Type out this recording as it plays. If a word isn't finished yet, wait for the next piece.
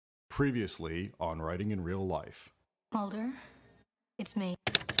Previously on Writing in Real Life. Mulder, it's me.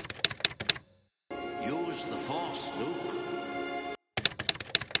 Use the Force, Luke.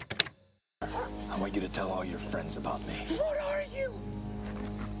 I want you to tell all your friends about me. What are you?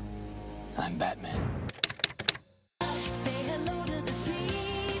 I'm Batman. Say hello to the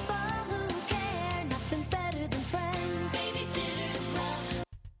people who care. Nothing's better than friends. Babysitter's love.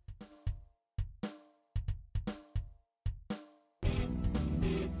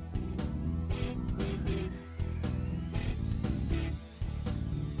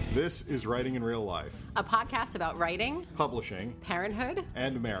 This is Writing in Real Life, A podcast about writing, publishing, parenthood,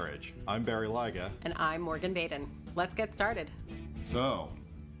 and marriage. I'm Barry Liga. and I'm Morgan Baden. Let's get started. So,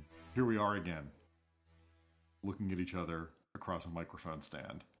 here we are again, looking at each other across a microphone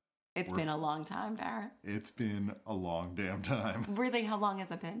stand. It's been a long time, Barrett. It's been a long damn time. Really, how long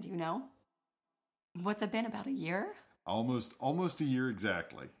has it been? Do you know? What's it been, about a year? Almost a year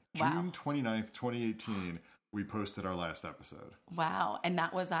exactly. Wow. June 29th, 2018, we posted our last episode. Wow, and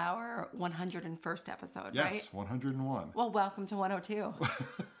that was our 101st episode, right? Yes, 101. Well, welcome to 102.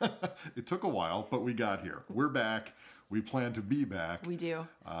 It took a while, but we got here. We're back. We plan to be back. We do.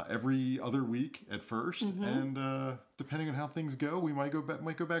 Every other week at first, and depending on how things go, we might go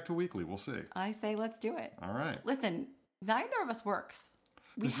back to weekly. We'll see. I say let's do it. All right. Listen, neither of us works.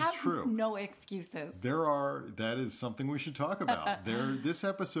 We This is have true. no excuses. That is something we should talk about. This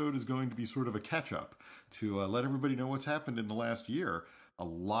episode is going to be sort of a catch-up to let everybody know what's happened in the last year. A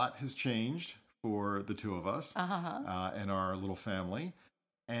lot has changed for the two of us and our little family.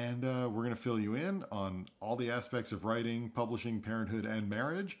 And we're going to fill you in on all the aspects of writing, publishing, parenthood, and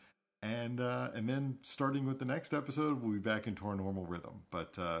marriage. And then starting with the next episode, we'll be back into our normal rhythm.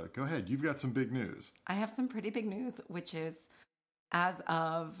 But go ahead. You've got some big news. I have some pretty big news, which is, as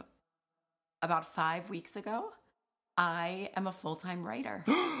of about 5 weeks ago, I am a full-time writer.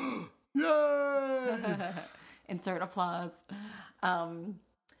 Yay! Insert applause.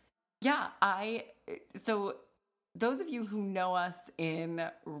 So those of you who know us in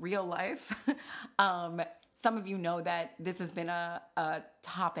real life, some of you know that this has been a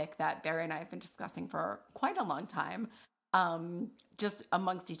topic that Barry and I have been discussing for quite a long time. Just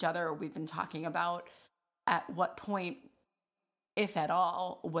amongst each other, we've been talking about at what point, if at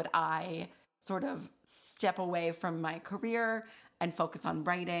all, would I sort of step away from my career and focus on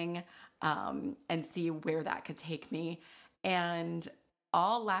writing, and see where that could take me. And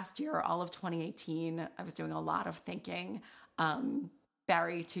all last year, all of 2018, I was doing a lot of thinking.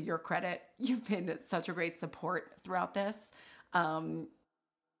 Barry, to your credit, you've been such a great support throughout this.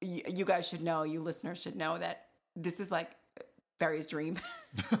 You guys should know, you listeners should know that this is like Barry's dream.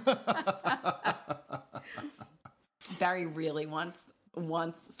 Barry really wanted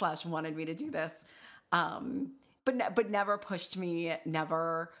me to do this, but never pushed me,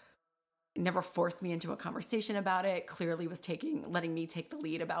 never forced me into a conversation about it. Clearly was letting me take the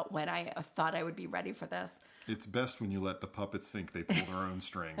lead about when I thought I would be ready for this. It's best when you let the puppets think they pull their own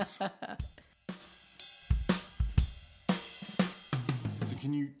strings. So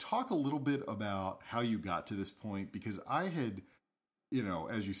can you talk a little bit about how you got to this point? Because I had,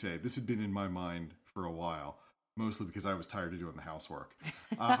 as you say, this had been in my mind for a while, mostly because I was tired of doing the housework.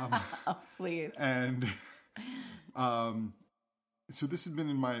 Oh, please. And so this had been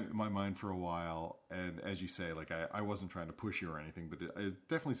in my mind for a while. And as you say, like I wasn't trying to push you or anything, but it's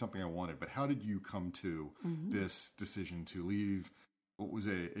definitely something I wanted. But how did you come to this decision to leave what was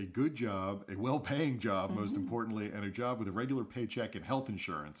a good job, a well-paying job, most importantly, and a job with a regular paycheck and health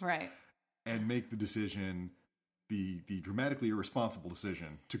insurance, Right. and make the decision, the dramatically irresponsible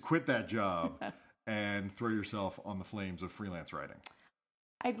decision to quit that job and throw yourself on the flames of freelance writing?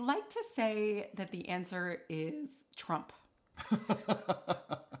 I'd like to say that the answer is Trump.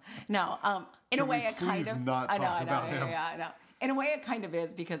 No, in a way it kind of. Not I know, talk about him. yeah, I know. In a way it kind of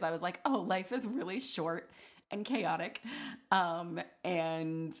is, because I was like, oh, life is really short and chaotic,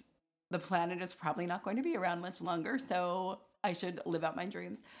 and the planet is probably not going to be around much longer, so I should live out my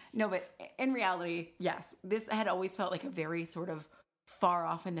dreams. No, but in reality, yes, this had always felt like a very sort of far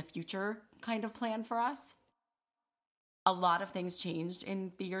off in the future kind of plan for us. A lot of things changed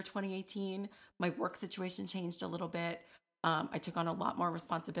in the year 2018. My work situation changed a little bit. I took on a lot more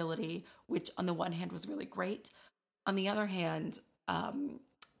responsibility, which on the one hand was really great. On the other hand,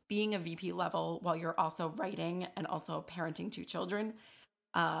 being a VP level while you're also writing and also parenting two children,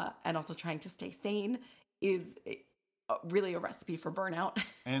 and also trying to stay sane is really a recipe for burnout.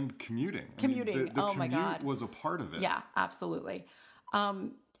 And commuting. Commuting. I mean, the Oh my commute God. was a part of it. Yeah, absolutely.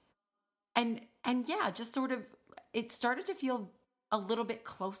 And yeah, just sort of, it started to feel a little bit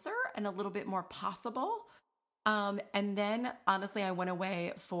closer and a little bit more possible And then honestly, I went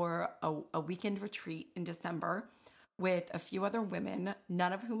away for a weekend retreat in December with a few other women,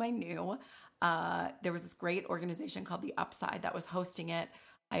 none of whom I knew. There was this great organization called The Upside that was hosting it.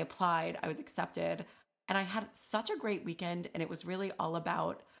 I applied, I was accepted, and I had such a great weekend. And it was really all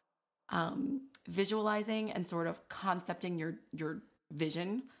about visualizing and sort of concepting your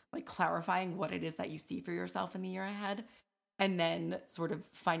vision, like clarifying what it is that you see for yourself in the year ahead, and then sort of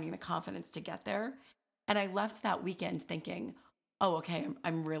finding the confidence to get there. And I left that weekend thinking, oh, okay,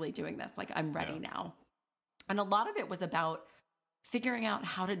 I'm really doing this. Like, I'm ready now. And a lot of it was about figuring out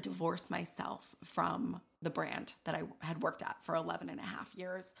how to divorce myself from the brand that I had worked at for 11 and a half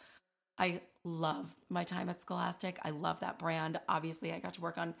years. I love my time at Scholastic. I love that brand. Obviously, I got to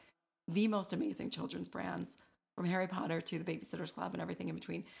work on the most amazing children's brands, from Harry Potter to the Babysitter's Club and everything in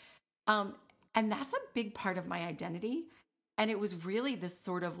between. And that's a big part of my identity. And it was really this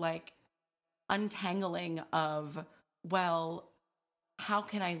sort of like untangling of, well, how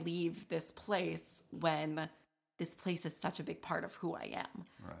can I leave this place when this place is such a big part of who I am?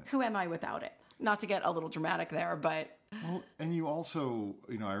 Right. Who am I without it? Not to get a little dramatic there, but... Well, and you also,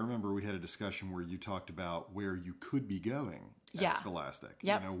 I remember we had a discussion where you talked about where you could be going at Scholastic.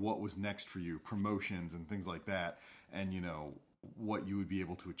 Yep. What was next for you, promotions and things like that, and, what you would be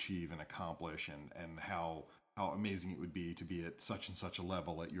able to achieve and accomplish, and how amazing it would be to be at such and such a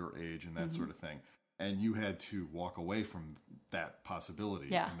level at your age and that sort of thing. And you had to walk away from that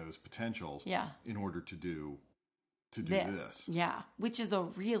possibility and those potentials in order to do this. Yeah, which is a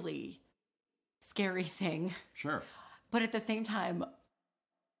really scary thing. Sure. But at the same time,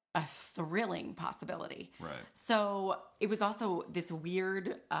 a thrilling possibility. Right. So it was also this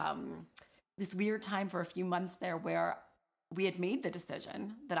weird time for a few months there where we had made the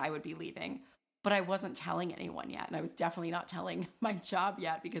decision that I would be leaving, but I wasn't telling anyone yet. And I was definitely not telling my job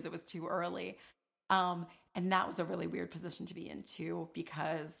yet because it was too early. And that was a really weird position to be in too,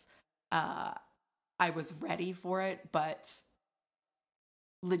 because I was ready for it, but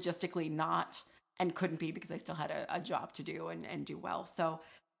logistically not, and couldn't be because I still had a job to do and do well. So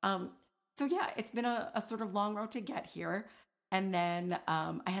yeah, it's been a sort of long road to get here. And then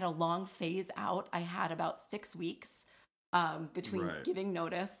I had a long phase out. I had about 6 weeks between giving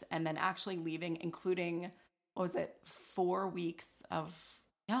notice and then actually leaving, including, 4 weeks of...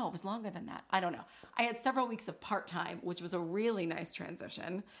 No, it was longer than that. I don't know. I had several weeks of part-time, which was a really nice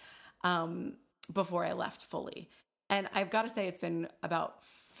transition before I left fully. And I've got to say, it's been about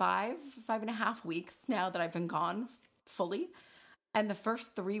 5.5 weeks now that I've been gone fully. And the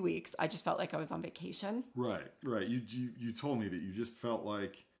first 3 weeks, I just felt like I was on vacation. Right. You told me that you just felt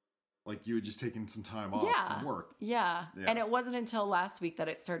like you had just taken some time off from work. Yeah. And it wasn't until last week that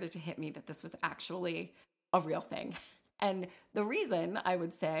it started to hit me that this was actually a real thing. And the reason I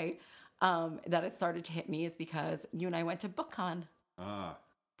would say that it started to hit me is because you and I went to BookCon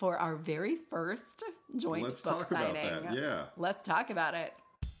for our very first joint book signing. Let's talk about that. Yeah. Let's talk about it.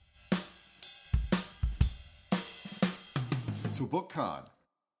 So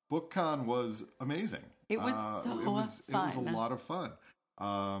BookCon was amazing. It was fun. It was a lot of fun.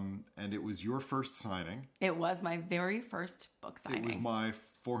 And it was your first signing. It was my very first book signing. It was my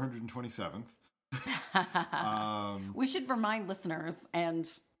 427th. We should remind listeners and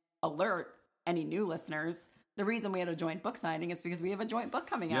alert any new listeners, the reason we had a joint book signing is because we have a joint book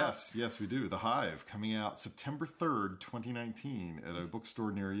coming out. Yes, we do. The Hive, coming out September 3rd, 2019 at a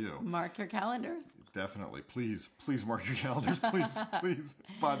bookstore near you. Mark your calendars. Definitely. Please mark your calendars. Please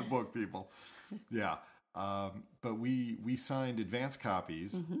buy the book, people. Yeah. But we signed advance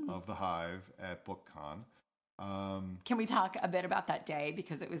copies of The Hive at BookCon. Can we talk a bit about that day?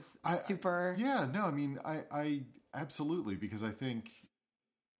 Because it was super... I absolutely, because I think,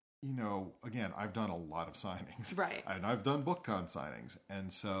 again, I've done a lot of signings. Right. And I've done BookCon signings.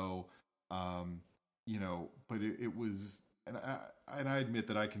 And so, but it was... And I admit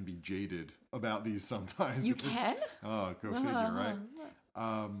that I can be jaded about these sometimes. You can? Oh, go figure, right?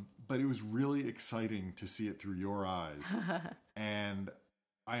 But it was really exciting to see it through your eyes. And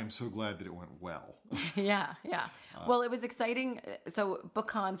I am so glad that it went well. Yeah. Well, it was exciting. So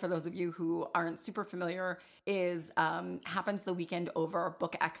BookCon, for those of you who aren't super familiar, is happens the weekend over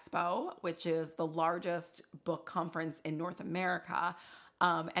Book Expo, which is the largest book conference in North America,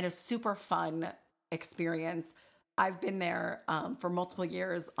 and a super fun experience. I've been there for multiple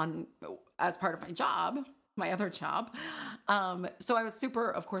years as part of my job, my other job. So I was super,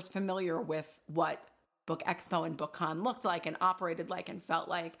 of course, familiar with what Book Expo and BookCon looked like and operated like and felt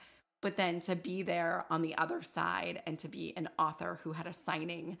like. But then to be there on the other side and to be an author who had a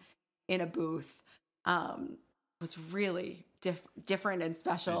signing in a booth was really different and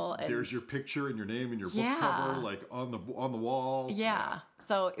special. And there's your picture and your name and your book Yeah. cover, like on the wall. Yeah.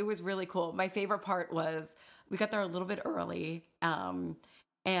 So it was really cool. My favorite part was we got there a little bit early, and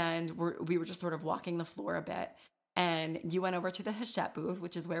we were just sort of walking the floor a bit. And you went over to the Hachette booth,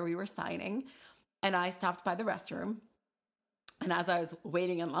 which is where we were signing. And I stopped by the restroom. And as I was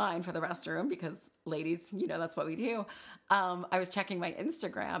waiting in line for the restroom, because ladies, you know, that's what we do, I was checking my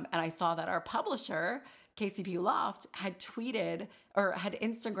Instagram and I saw that our publisher, KCP Loft, had tweeted or had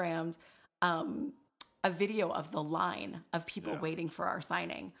Instagrammed a video of the line of people waiting for our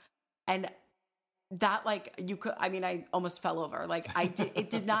signing. And that, like, you could, I mean, I almost fell over. Like, it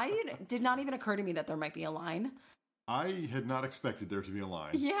did not even occur to me that there might be a line. I had not expected there to be a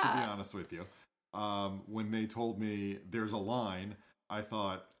line, Yeah. to be honest with you. When they told me there's a line, I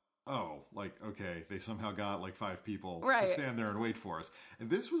thought, oh, like, okay, they somehow got like 5 people Right. to stand there and wait for us. And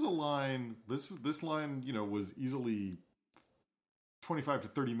this was a line, this line, you know, was easily 25 to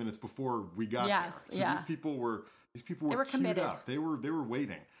 30 minutes before we got Yes, there. So yeah. these people were They were queued committed. up. They were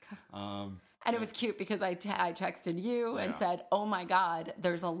waiting. And it was cute because I texted you and Yeah. said, oh my God,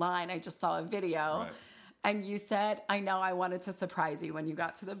 there's a line. I just saw a video. Right. And you said, I know, I wanted to surprise you when you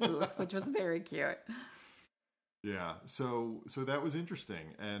got to the booth, which was very cute. Yeah, so that was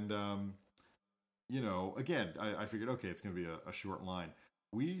interesting. And, you know, again, I figured, okay, it's going to be a short line.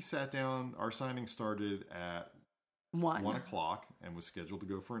 We sat down, our signing started at 1 o'clock and was scheduled to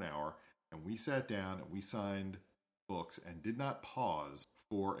go for an hour. And we sat down and we signed books and did not pause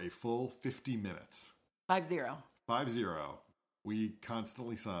for a full 50 minutes. 5-0. 5-0. We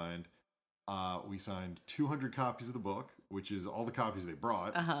constantly signed. We signed 200 copies of the book, which is all the copies they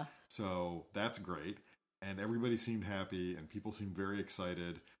brought. Uh-huh. So that's great. And everybody seemed happy and people seemed very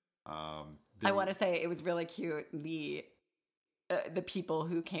excited. I want to say it was really cute. The people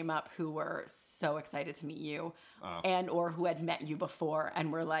who came up who were so excited to meet you and or who had met you before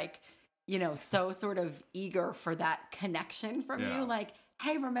and were like, you know, so sort of eager for that connection from Yeah. you. Like,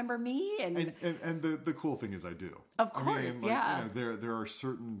 hey, remember me? And the cool thing is I do. Of course, yeah. You know, there are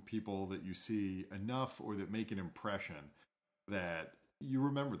certain people that you see enough or that make an impression that you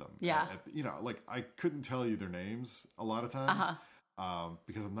remember them. Yeah. You know, like I couldn't tell you their names a lot of times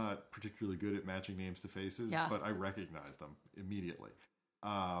because I'm not particularly good at matching names to faces, Yeah. but I recognize them immediately.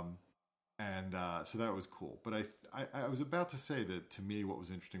 So that was cool. But I was about to say that to me what was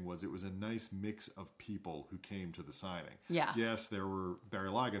interesting was it was a nice mix of people who came to the signing. Yeah. Yes, there were Barry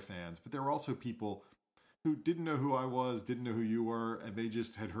Laga fans, but there were also people who didn't know who I was, didn't know who you were, and they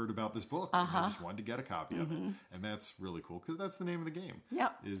just had heard about this book and they just wanted to get a copy of it. And that's really cool because that's the name of the game.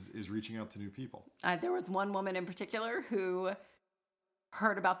 Yep. Is reaching out to new people. There was one woman in particular who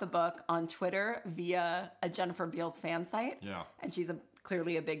heard about the book on Twitter via a Jennifer Beals fan site. Yeah. And she's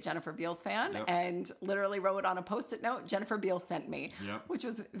clearly a big Jennifer Beals fan Yep. and literally wrote on a Post-it note, Jennifer Beals sent me, Yep. which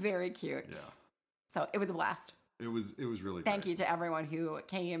was very cute. Yeah. So it was a blast. It was really Thank great. you to everyone who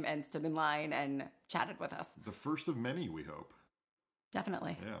came and stood in line and chatted with us. The first of many, we hope.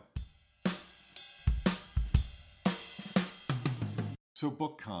 Definitely. Yeah. So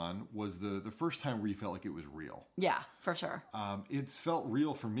BookCon was the first time where you felt like it was real. Yeah, for sure. It's felt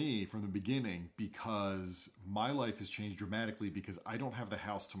real for me from the beginning because my life has changed dramatically because I don't have the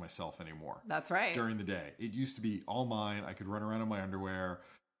house to myself anymore. That's right. During the day. It used to be all mine. I could run around in my underwear,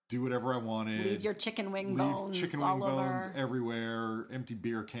 do whatever I wanted. Leave your chicken wing Leave bones chicken all wing bones over. everywhere, empty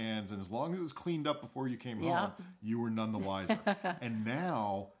beer cans, and as long as it was cleaned up before you came Yeah. home, you were none the wiser. And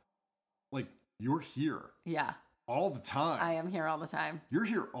now, like, you're here Yeah, all the time. I am here all the time. You're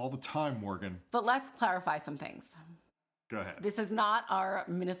here all the time, Morgan. But let's clarify some things. Go ahead. This is not our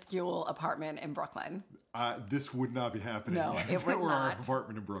minuscule apartment in Brooklyn. This would not be happening No, if it would were our not.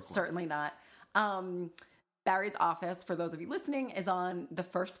 apartment in Brooklyn. Certainly not. Barry's office, for those of you listening, is on the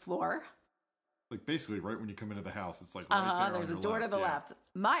first floor. Like, basically, right when you come into the house, it's like right there There's on a your door to the Yeah. left.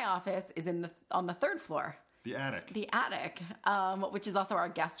 My office is on the third floor, The attic. the attic, which is also our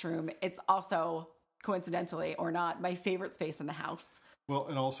guest room. It's also, coincidentally or not, my favorite space in the house. Well,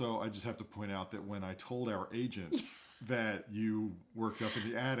 and also, I just have to point out that when I told our agent that you worked up in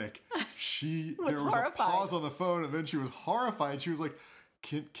the attic, there was horrified. a pause on the phone, and then she was horrified. She was like,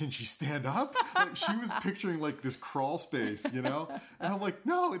 can she stand up? Like, she was picturing like this crawl space, you know? And I'm like,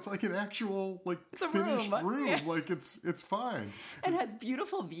 no, it's like an actual like It's a finished room. room. Yeah. Like it's fine. It has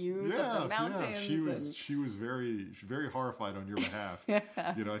beautiful views of the mountains. She was very horrified on your behalf.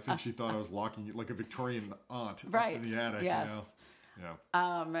 You know, I think she thought I was locking you like a Victorian aunt up Right, in the attic. yes. You know?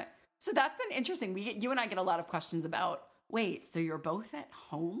 Yeah. So that's been interesting. You and I get a lot of questions about, wait, so you're both at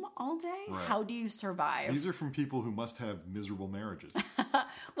home all day? Right. How do you survive? These are from people who must have miserable marriages.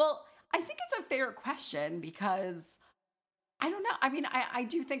 Well, I think it's a fair question because I don't know. I mean, I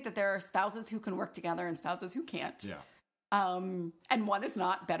do think that there are spouses who can work together and spouses who can't. Yeah. And one is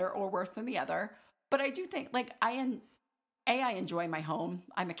not better or worse than the other. But I do think, like, I enjoy my home.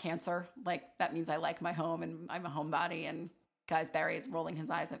 I'm a Cancer. Like, that means I like my home and I'm a homebody. And guys, Barry is rolling his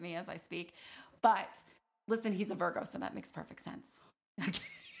eyes at me as I speak. But listen, he's a Virgo, so that makes perfect sense.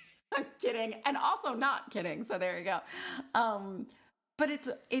 I'm kidding. And also not kidding. So there you go. But it's,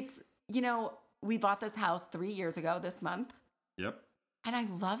 you know, we bought this house 3 years ago this month. Yep. And I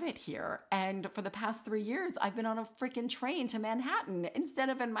love it here. And for the past 3 years, I've been on a freaking train to Manhattan instead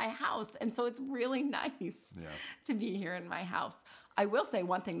of in my house. And so it's really nice to be here in my house. I will say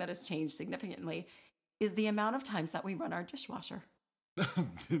one thing that has changed significantly is the amount of times that we run our dishwasher.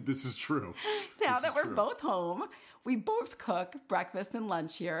 This is true. Now that we're both home, we both cook breakfast and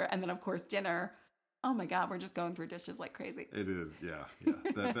lunch here. And then, of course, dinner. Oh, my God, we're just going through dishes like crazy. It is, yeah.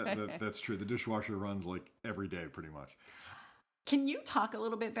 That's true. The dishwasher runs like every day pretty much. Can you talk a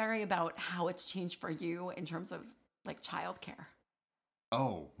little bit, Barry, about how it's changed for you in terms of like childcare?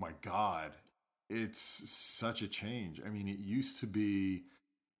 Oh my God. It's such a change. I mean, it used to be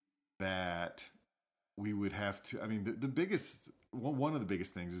that we would have to, I mean, the biggest, one of the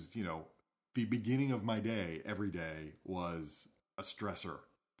biggest things is, you know, the beginning of my day, every day was a stressor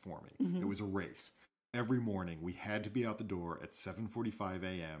for me. Mm-hmm. It was a race. Every morning, we had to be out the door at 7:45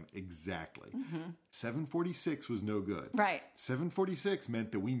 a.m. exactly. 7:46 was no good. Right. 7:46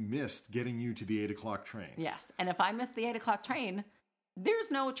 meant that we missed getting you to the 8 o'clock train. Yes. And if I miss the 8 o'clock train, there's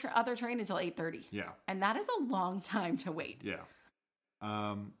no other train until 8:30. Yeah. And that is a long time to wait. Yeah.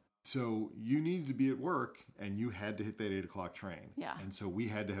 So you needed to be at work, and you had to hit that 8 o'clock train. Yeah. And so we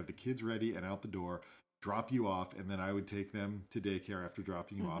had to have the kids ready and out the door, drop you off, and then I would take them to daycare after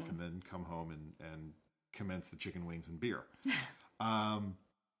dropping you off, and then come home and commence the chicken wings and beer. Now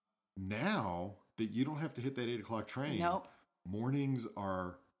that you don't have to hit that 8 o'clock train, Nope. mornings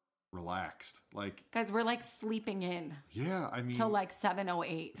are relaxed. Like, Guys, we're like sleeping in yeah, I mean, till like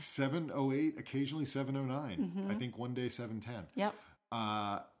 7:08. 7:08, occasionally 7:09. I think one day 7:10. Yep.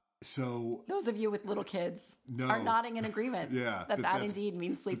 So Those of you with little kids No. are nodding in agreement. Yeah, that that's- indeed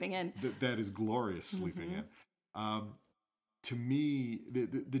means sleeping in. that is glorious sleeping in. To me, the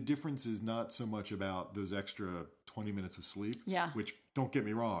difference is not so much about those extra 20 minutes of sleep, Yeah. which, don't get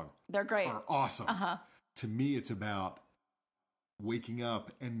me wrong, They're great. are awesome. Uh-huh. To me, it's about waking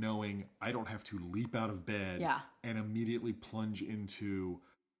up and knowing I don't have to leap out of bed Yeah. and immediately plunge into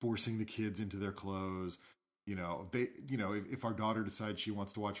forcing the kids into their clothes. You know, if our daughter decides she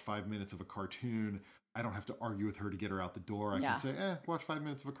wants to watch 5 minutes of a cartoon, I don't have to argue with her to get her out the door. I Yeah. can say, watch 5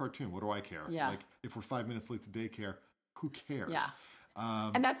 minutes of a cartoon. What do I care? Yeah. Like, if we're 5 minutes late to daycare, who cares? Yeah.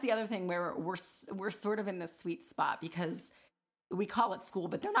 And that's the other thing where we're sort of in this sweet spot because we call it school,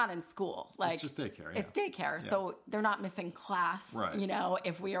 but they're not in school. Like, It's just daycare. it's daycare. So they're not missing class, Right. you know,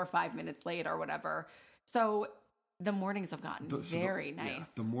 if we are 5 minutes late or whatever. So the mornings have gotten very nice. Yeah,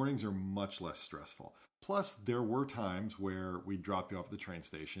 the mornings are much less stressful. Plus, there were times where we'd drop you off at the train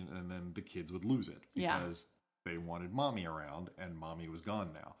station and then the kids would lose it because they wanted mommy around and mommy was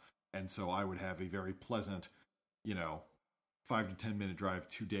gone now. And so I would have a very pleasant, 5 to 10 minute drive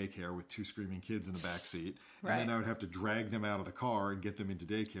to daycare with 2 screaming kids in the back seat. Right. And then I would have to drag them out of the car and get them into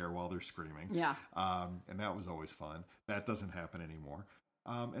daycare while they're screaming. Yeah. And that was always fun. That doesn't happen anymore.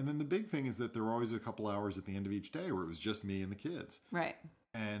 And then the big thing is that there were always a couple hours at the end of each day where it was just me and the kids. Right.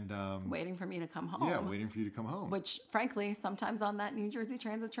 And Waiting for me to come home. yeah, waiting for you to come home. Which, frankly, sometimes on that New Jersey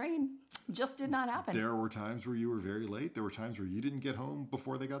Transit train just did not happen. There were times where you were very late. There were times where you didn't get home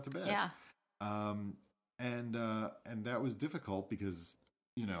before they got to bed. Yeah. And that was difficult because,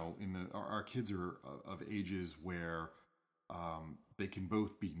 our kids are of ages where they can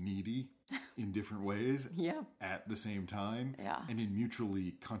both be needy in different ways Yeah. at the same time Yeah. and in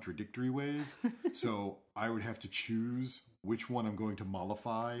mutually contradictory ways. So I would have to choose which one I'm going to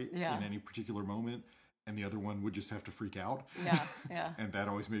mollify Yeah. in any particular moment, and the other one would just have to freak out. Yeah. Yeah. And that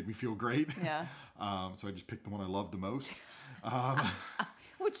always made me feel great. Yeah. So I just picked the one I loved the most.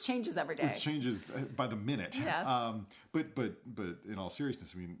 Which changes every day. It changes by the minute. Yes. But in all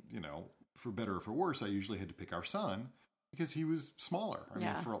seriousness, I mean, for better or for worse, I usually had to pick our son because he was smaller. I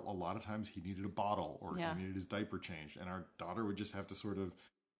Yeah. mean, for a lot of times he needed a bottle or Yeah. he needed his diaper changed, and our daughter would just have to sort of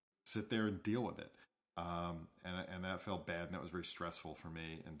sit there and deal with it. And that felt bad, and that was very stressful for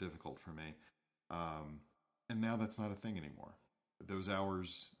me and difficult for me. And now that's not a thing anymore. Those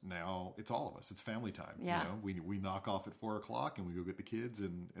hours now, it's all of us. It's family time. Yeah. We knock off at 4:00 and we go get the kids,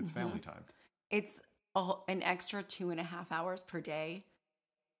 and it's family time. It's an extra 2.5 hours per day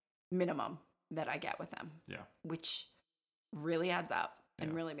minimum that I get with them. Yeah. Which really adds up.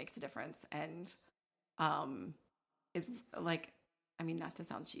 and really makes a difference. And is like, I mean, not to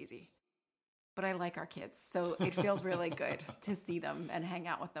sound cheesy, but I like our kids. So it feels really good to see them and hang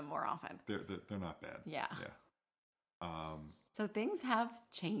out with them more often. They're not bad. Yeah. Yeah. So things have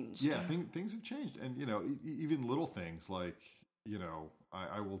changed. Yeah, things have changed. And, you know, even little things like, you know,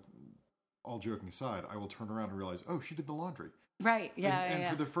 I will, all joking aside, I will turn around and realize, oh, she did the laundry. Right. Yeah. And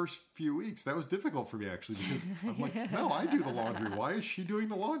for the first few weeks, that was difficult for me, actually, because I'm like, no, I do the laundry. Why is she doing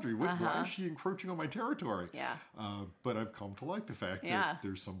the laundry? Why is she encroaching on my territory? Yeah. But I've come to like the fact Yeah. that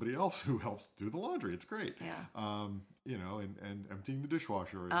there's somebody else who helps do the laundry. It's great. Yeah. You know, and emptying the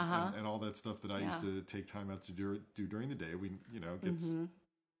dishwasher and all that stuff that I used to take time out to do during the day. We, you know, gets,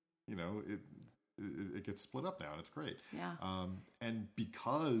 you know, it gets split up now, and it's great. Yeah. And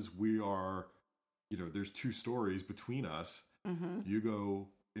because we are, you know, there's two stories between us. You go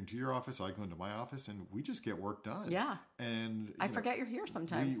into your office, I go into my office, and we just get work done. Yeah. And I forget you're here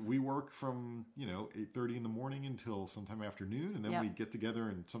sometimes. We work from, you know, 8:30 in the morning until sometime afternoon, and then we get together,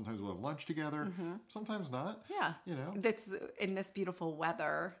 and sometimes we'll have lunch together, sometimes not. Yeah. You know, In this beautiful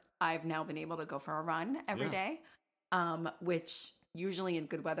weather, I've now been able to go for a run every day, which usually in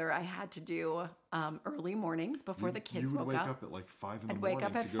good weather I had to do early mornings before the kids woke up. You would wake up at like 5 in the I'd morning. wake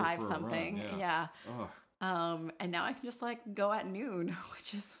up at to go 5 for something. A run. Yeah. Ugh. And now I can just like go at noon,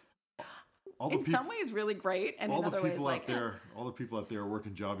 which is in some ways really great, and in other ways like all the people out there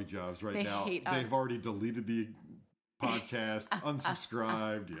working jobby jobs right They now, hate us. they've already deleted the podcast,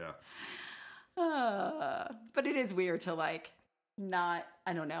 unsubscribed. Yeah. But it is weird to like not,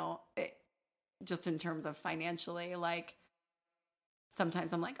 I don't know, just in terms of financially, like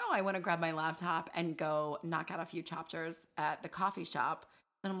sometimes I'm like, oh, I want to grab my laptop and go knock out a few chapters at the coffee shop.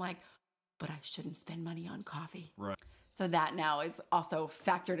 And I'm like, but I shouldn't spend money on coffee. Right. So that now is also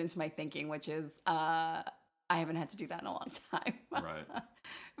factored into my thinking, which is I haven't had to do that in a long time. Right.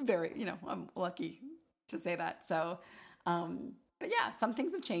 Very, you know, I'm lucky to say that. So, but yeah, some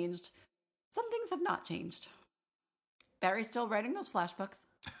things have changed. Some things have not changed. Barry's still writing those flash books.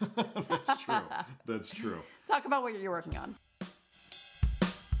 That's true. That's true. Talk about what you're working on.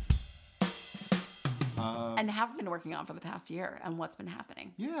 And have been working on for the past year and what's been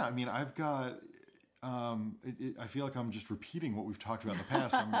happening. Yeah, I mean, I've got. I feel like I'm just repeating what we've talked about in the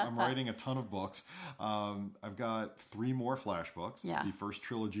past. I'm writing a ton of books. I've got 3 more flash books. Yeah. The first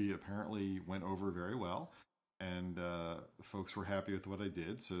trilogy apparently went over very well, and folks were happy with what I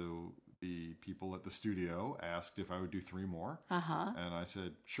did. So the people at the studio asked if I would do 3 more, and I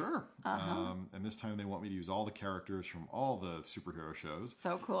said sure. And this time they want me to use all the characters from all the superhero shows.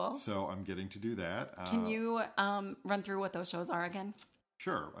 So cool. So I'm getting to do that. Can you run through what those shows are again?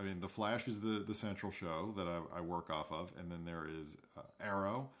 Sure. I mean, The Flash is the central show that I work off of, and then there is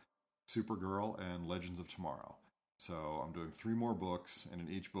Arrow, Supergirl, and Legends of Tomorrow. So I'm doing 3 more books, and in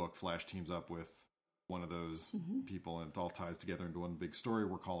each book, Flash teams up with one of those people, and it all ties together into one big story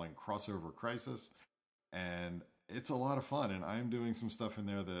we're calling Crossover Crisis. And it's a lot of fun, and I'm doing some stuff in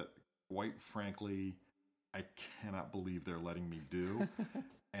there that, quite frankly, I cannot believe they're letting me do.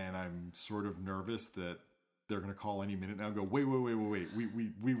 And I'm sort of nervous that they're going to call any minute now and go, wait.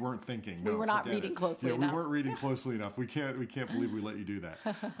 We weren't thinking. We were not reading closely enough. We weren't reading closely enough. We can't believe we let you do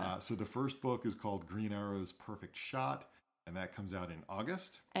that. So the first book is called Green Arrow's Perfect Shot, and that comes out in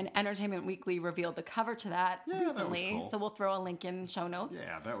August. And Entertainment Weekly revealed the cover to that recently. That was cool. So we'll throw a link in show notes.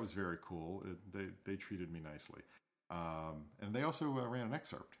 Yeah, that was very cool. They treated me nicely. And they also ran an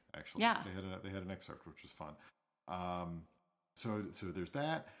excerpt, actually. Yeah. They had an excerpt, which was fun. So there's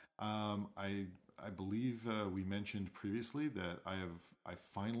that. I believe we mentioned previously that I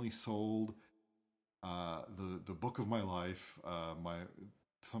finally sold the book of my life,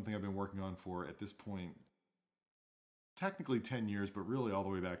 something I've been working on for, at this point, technically 10 years, but really all the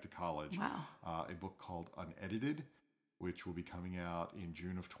way back to college. Wow. A book called Unedited, which will be coming out in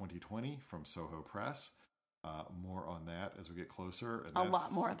June of 2020 from Soho Press. More on that as we get closer. And a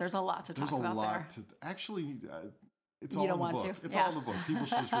lot more. There's a lot to talk about there. There's a lot to... Actually... It's you all don't in the want book. to. It's all in the book. People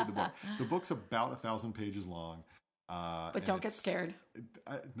should just read the book. The book's about 1,000 pages long. But don't get scared.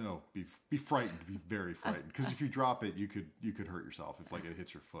 No, be frightened. Be very frightened. Because if you drop it, you could hurt yourself if it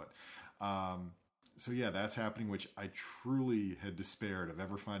hits your foot. So yeah, that's happening. Which I truly had despaired of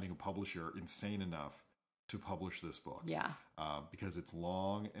ever finding a publisher insane enough to publish this book. Yeah. Because it's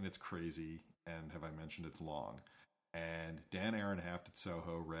long and it's crazy. And have I mentioned it's long? And Dan Aronhaft at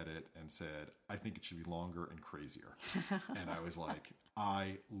Soho read it and said, I think it should be longer and crazier. And I was like,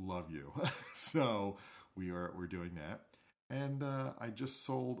 I love you. So we're doing that. And I just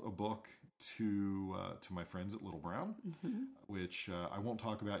sold a book to my friends at Little Brown, which I won't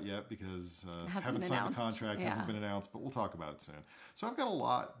talk about yet because hasn't haven't been signed the announced. contract, Yeah. hasn't been announced, but we'll talk about it soon. So I've got a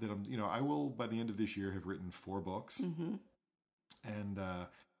lot that I will by the end of this year have written 4 books, and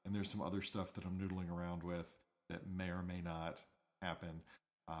there's some other stuff that I'm noodling around with that may or may not happen.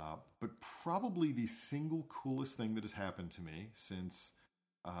 But probably the single coolest thing that has happened to me since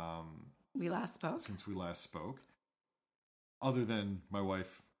We last spoke, other than my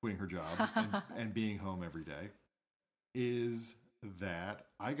wife quitting her job and being home every day, is that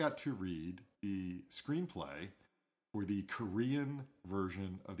I got to read the screenplay for the Korean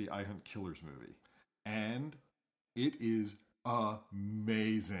version of the I Hunt Killers movie. And it is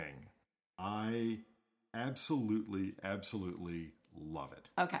amazing. I absolutely, absolutely love it.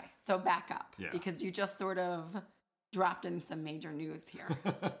 Okay, so back up. Yeah. Because you just sort of dropped in some major news here.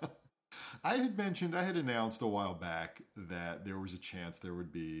 I had announced a while back that there was a chance there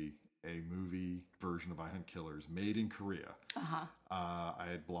would be a movie version of I Hunt Killers made in Korea. I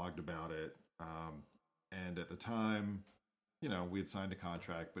had blogged about it, and at the time, we had signed a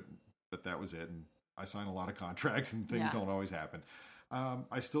contract, but that was it. And I sign a lot of contracts, and things don't always happen.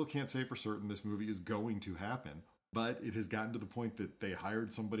 I still can't say for certain this movie is going to happen, but it has gotten to the point that they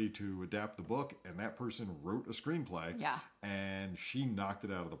hired somebody to adapt the book, and that person wrote a screenplay. Yeah. And she knocked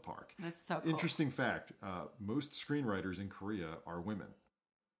it out of the park. That's so cool. Interesting fact, most screenwriters in Korea are women.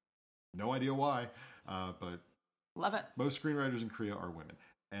 No idea why, but Love it. most screenwriters in Korea are women.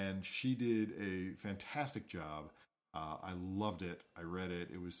 And she did a fantastic job. I loved it. I read it.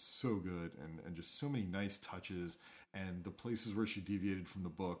 It was so good, and just so many nice touches. And the places where she deviated from the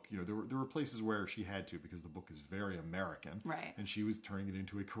book, there were places where she had to, because the book is very American. Right. And she was turning it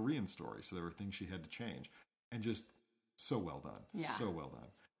into a Korean story. So there were things she had to change. And just so well done. Yeah. So well done.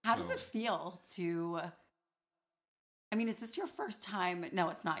 How does it feel to... I mean, is this your first time? No,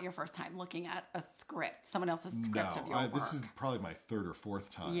 it's not your first time looking at a script, someone else's script of your work. This is probably my 3rd or 4th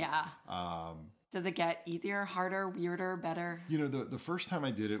time. Yeah. Does it get easier, harder, weirder, better? The first time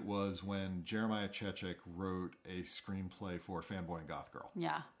I did it was when Jeremiah Chechik wrote a screenplay for Fanboy and Goth Girl.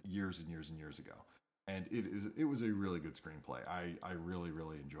 Yeah. Years and years and years ago. And it was a really good screenplay. I really,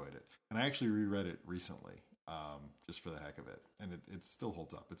 really enjoyed it. And I actually reread it recently, just for the heck of it. And it still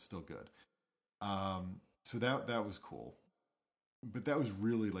holds up. It's still good. So that was cool. But that was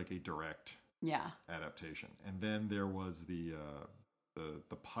really like a direct adaptation. And then there was the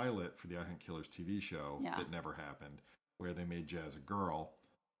pilot for the I Hunt Killers TV show that never happened, where they made Jazz a girl.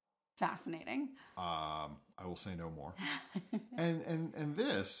 Fascinating. I will say no more. and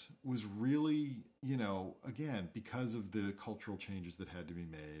this was really, again, because of the cultural changes that had to be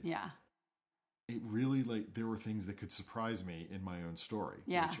made. Yeah. It really, there were things that could surprise me in my own story,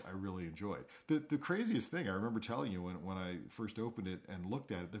 which I really enjoyed. The craziest thing, I remember telling you when I first opened it and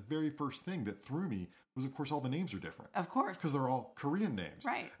looked at it, the very first thing that threw me was, of course, all the names are different. Of course. Because they're all Korean names.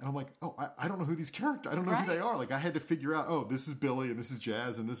 Right. And I'm like, oh, I don't know who these characters, I don't know who they are. Like, I had to figure out, oh, this is Billy and this is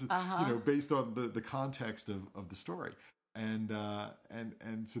Jazz and this is, based on the context of the story. And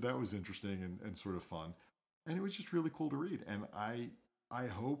so that was interesting and sort of fun. And it was just really cool to read. And I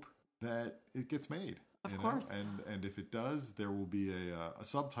hope that it gets made. Of course. And if it does, there will be a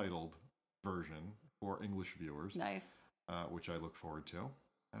subtitled version for English viewers. Nice. Which I look forward to.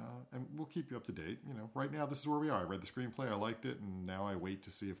 And we'll keep you up to date. Right now, this is where we are. I read the screenplay, I liked it, and now I wait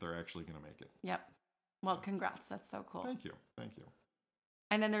to see if they're actually going to make it. Yep. Well, congrats. That's so cool. Thank you.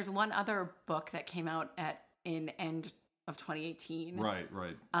 And then there's one other book that came out in end of 2018. Right.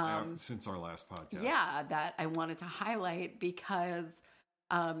 Since our last podcast. Yeah, that I wanted to highlight because...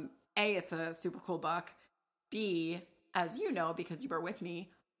 A, it's a super cool book. B, as you know, because you were with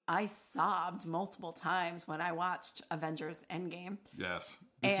me, I sobbed multiple times when I watched Avengers Endgame. Yes.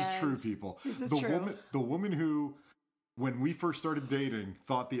 This is true, people. This is true. The woman who, when we first started dating,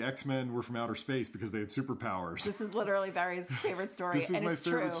 thought the X-Men were from outer space because they had superpowers. This is literally Barry's favorite story. This is and my it's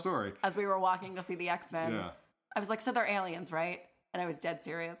favorite true. story. As we were walking to see the X-Men, Yeah. I was like, so they're aliens, right? And I was dead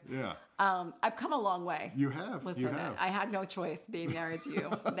serious. Yeah. I've come a long way. You have. Listen, You have. I had no choice being married to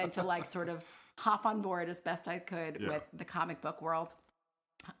you than to sort of hop on board as best I could with the comic book world.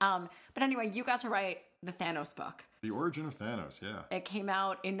 But anyway, you got to write the Thanos book. The Origin of Thanos, yeah. It came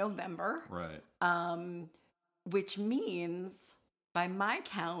out in November. Right. Which means, by my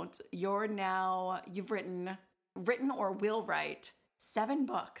count, you've written or will write 7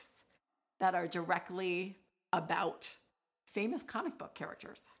 books that are directly about famous comic book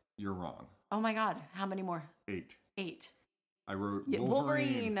characters. You're wrong. Oh my God. How many more? 8. 8. I wrote Yeah,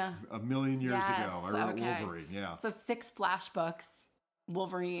 Wolverine Wolverine. a million years Yes, ago. I wrote okay. Wolverine, yeah. So 6 Flash books,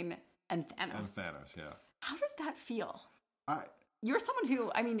 Wolverine, and Thanos. And Thanos, yeah. How does that feel? you're someone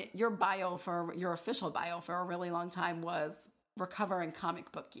who, I mean, your official bio for a really long time was recovering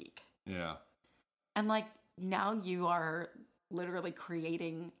comic book geek. Yeah. And like now you are literally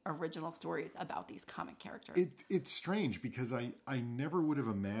creating original stories about these comic characters. It's strange because I never would have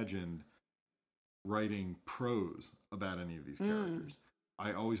imagined writing prose about any of these characters.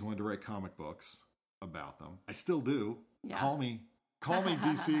 I always wanted to write comic books about them. I still do. Yeah. Call me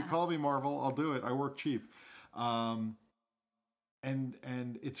DC, call me Marvel. I'll do it. I work cheap. And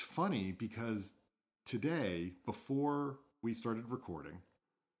it's funny because today, before we started recording,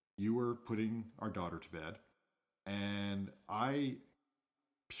 you were putting our daughter to bed, and I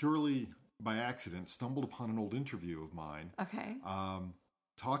purely by accident stumbled upon an old interview of mine. Okay.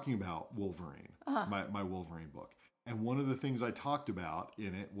 Talking about Wolverine, my Wolverine book. And one of the things I talked about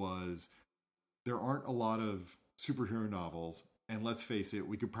in it was there aren't a lot of superhero novels, and let's face it,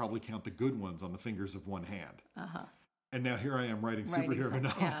 we could probably count the good ones on the fingers of one hand. And now here I am writing superhero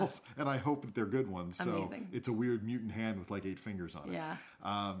novels, and I hope that they're good ones. Amazing. So it's a weird mutant hand with like 8 fingers on it. Yeah.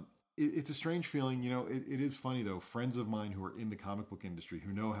 It's a strange feeling. You know, it is funny, though. Friends of mine who are in the comic book industry,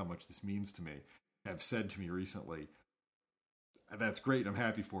 who know how much this means to me, have said to me recently, that's great, I'm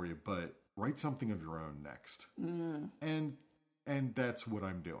happy for you, but write something of your own next. And that's what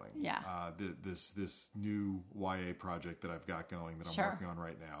I'm doing. Yeah. This new YA project that I've got going that I'm working on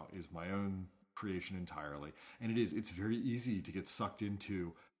right now is my own creation entirely. And it's very easy to get sucked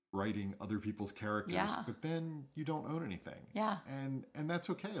into writing other people's characters, but then you don't own anything. Yeah. And that's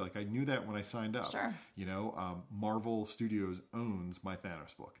okay. Like I knew that when I signed up. Sure. You know, Marvel Studios owns my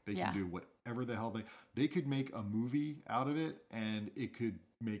Thanos book. They can do whatever the hell they could make a movie out of it, and it could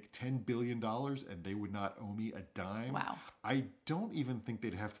make $10 billion and they would not owe me a dime. Wow. I don't even think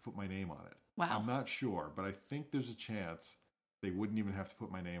they'd have to put my name on it. Wow. I'm not sure, but I think there's a chance they wouldn't even have to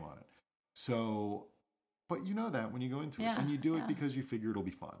put my name on it. So, but you know that when you go into it, and you do it because you figure it'll be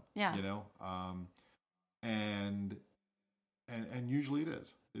fun. Yeah. You know, and usually it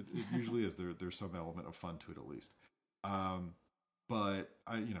is. It usually is. There's some element of fun to it at least. But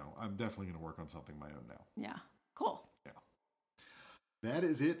I'm definitely going to work on something my own now. Yeah. Cool. Yeah. That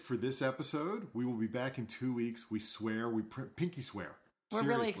is it for this episode. We will be back in 2 weeks. We swear. We pinky swear. We're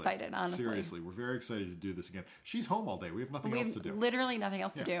really excited, honestly. Seriously, we're very excited to do this again. She's home all day. We have nothing else to do. Literally nothing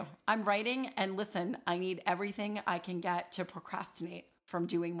else to do. I'm writing, and listen, I need everything I can get to procrastinate from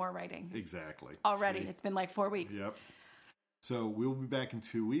doing more writing. Exactly. Already. It's been like 4 weeks. Yep. So we'll be back in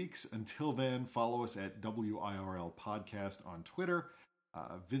 2 weeks. Until then, follow us at WIRL Podcast on Twitter.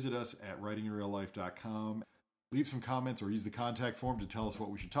 Visit us at writingreallife.com. Leave some comments or use the contact form to tell us what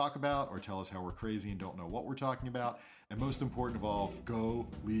we should talk about or tell us how we're crazy and don't know what we're talking about. And most important of all, go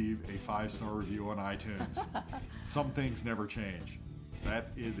leave a 5-star review on iTunes. Some things never change.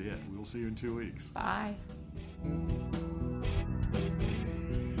 That is it. We'll see you in 2 weeks. Bye.